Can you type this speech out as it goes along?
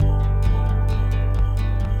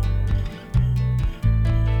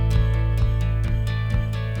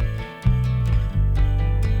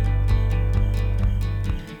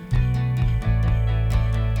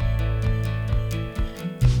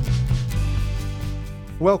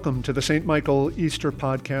Welcome to the St. Michael Easter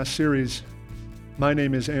podcast series. My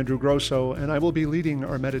name is Andrew Grosso, and I will be leading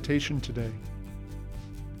our meditation today.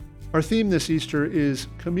 Our theme this Easter is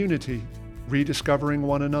community, rediscovering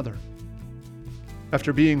one another.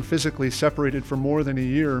 After being physically separated for more than a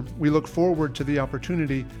year, we look forward to the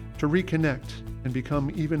opportunity to reconnect and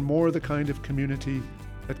become even more the kind of community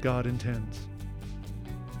that God intends.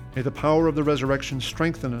 May the power of the resurrection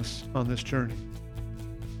strengthen us on this journey.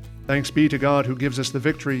 Thanks be to God who gives us the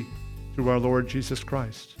victory through our Lord Jesus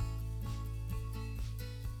Christ.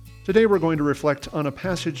 Today we're going to reflect on a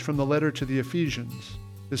passage from the letter to the Ephesians.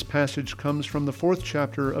 This passage comes from the 4th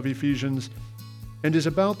chapter of Ephesians and is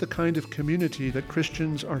about the kind of community that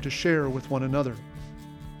Christians are to share with one another.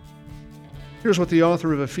 Here's what the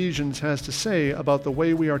author of Ephesians has to say about the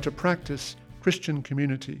way we are to practice Christian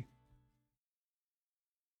community.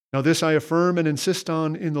 Now this I affirm and insist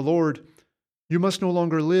on in the Lord: you must no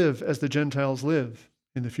longer live as the Gentiles live,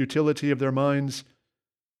 in the futility of their minds.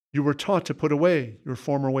 You were taught to put away your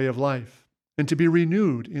former way of life, and to be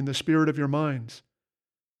renewed in the spirit of your minds,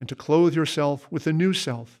 and to clothe yourself with the new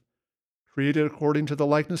self, created according to the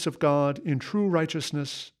likeness of God in true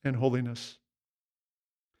righteousness and holiness.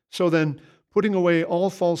 So then, putting away all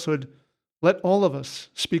falsehood, let all of us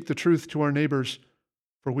speak the truth to our neighbors,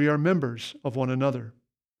 for we are members of one another.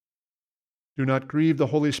 Do not grieve the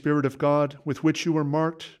Holy Spirit of God, with which you were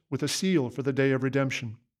marked with a seal for the day of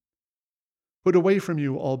redemption. Put away from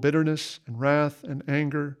you all bitterness and wrath and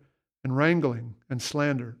anger and wrangling and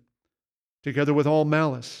slander, together with all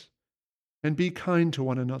malice, and be kind to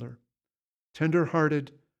one another,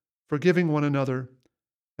 tender-hearted, forgiving one another,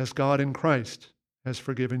 as God in Christ has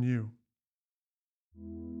forgiven you.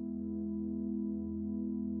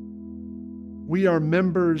 We are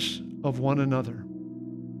members of one another.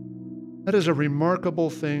 That is a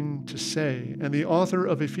remarkable thing to say, and the author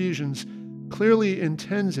of Ephesians clearly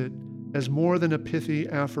intends it as more than a pithy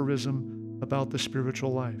aphorism about the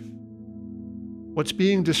spiritual life. What's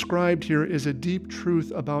being described here is a deep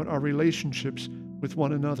truth about our relationships with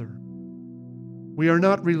one another. We are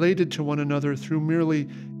not related to one another through merely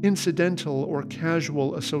incidental or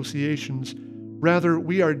casual associations. Rather,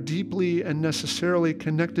 we are deeply and necessarily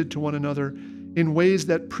connected to one another in ways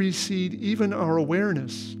that precede even our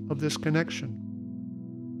awareness of this connection.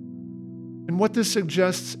 And what this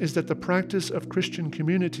suggests is that the practice of Christian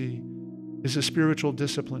community is a spiritual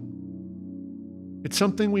discipline. It's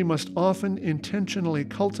something we must often intentionally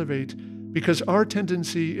cultivate because our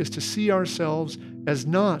tendency is to see ourselves as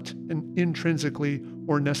not intrinsically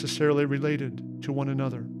or necessarily related to one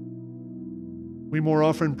another. We more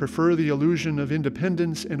often prefer the illusion of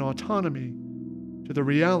independence and autonomy to the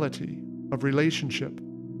reality of relationship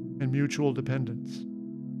and mutual dependence.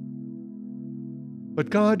 But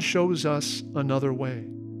God shows us another way.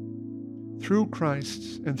 Through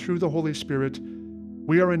Christ and through the Holy Spirit,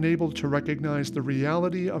 we are enabled to recognize the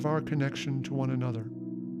reality of our connection to one another.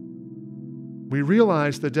 We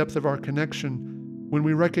realize the depth of our connection when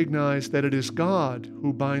we recognize that it is God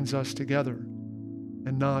who binds us together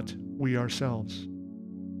and not we ourselves.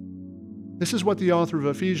 This is what the author of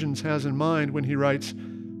Ephesians has in mind when he writes,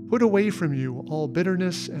 "Put away from you all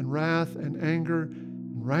bitterness and wrath and anger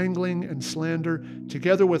and wrangling and slander,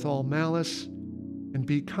 together with all malice, and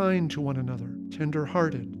be kind to one another,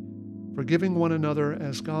 tender-hearted, forgiving one another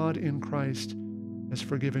as God in Christ has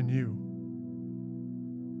forgiven you."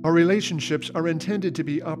 Our relationships are intended to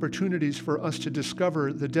be opportunities for us to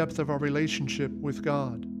discover the depth of our relationship with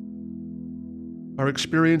God. Our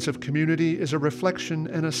experience of community is a reflection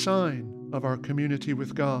and a sign of our community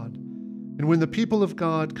with God. And when the people of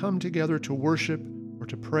God come together to worship or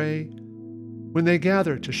to pray, when they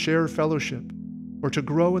gather to share fellowship or to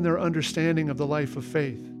grow in their understanding of the life of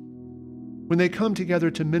faith, when they come together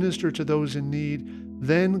to minister to those in need,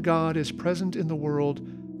 then God is present in the world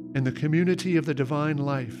and the community of the divine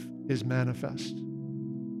life is manifest.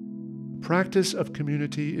 The practice of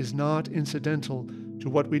community is not incidental to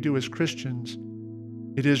what we do as Christians.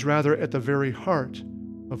 It is rather at the very heart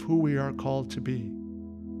of who we are called to be.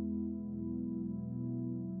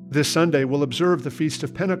 This Sunday, we'll observe the Feast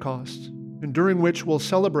of Pentecost, and during which we'll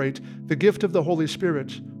celebrate the gift of the Holy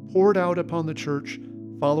Spirit poured out upon the church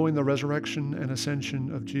following the resurrection and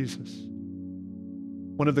ascension of Jesus.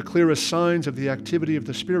 One of the clearest signs of the activity of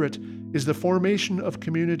the Spirit is the formation of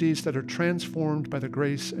communities that are transformed by the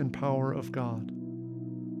grace and power of God.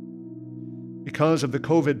 Because of the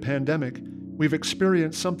COVID pandemic, we've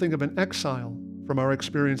experienced something of an exile from our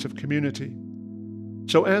experience of community.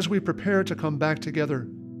 So as we prepare to come back together,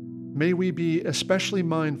 may we be especially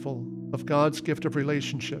mindful of God's gift of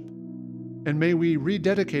relationship, and may we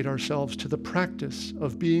rededicate ourselves to the practice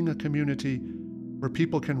of being a community where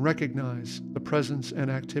people can recognize the presence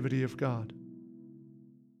and activity of God.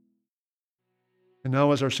 And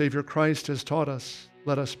now, as our Savior Christ has taught us,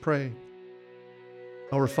 let us pray.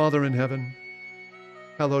 Our Father in heaven,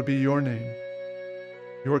 hallowed be your name.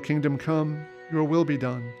 Your kingdom come, your will be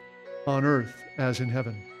done, on earth as in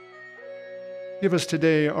heaven. Give us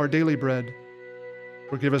today our daily bread.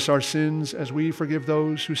 Forgive us our sins as we forgive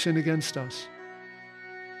those who sin against us.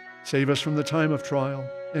 Save us from the time of trial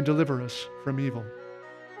and deliver us from evil.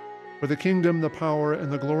 For the kingdom, the power,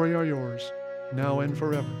 and the glory are yours, now and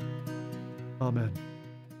forever. Amen.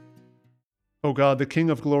 O God, the King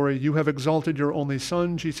of glory, you have exalted your only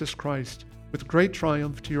Son, Jesus Christ, with great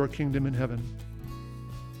triumph to your kingdom in heaven.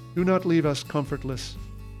 Do not leave us comfortless,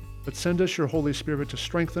 but send us your Holy Spirit to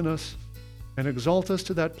strengthen us and exalt us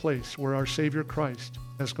to that place where our Savior Christ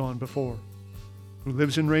has gone before, who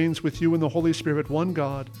lives and reigns with you in the Holy Spirit, one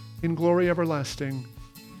God, in glory everlasting.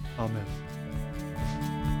 Amen.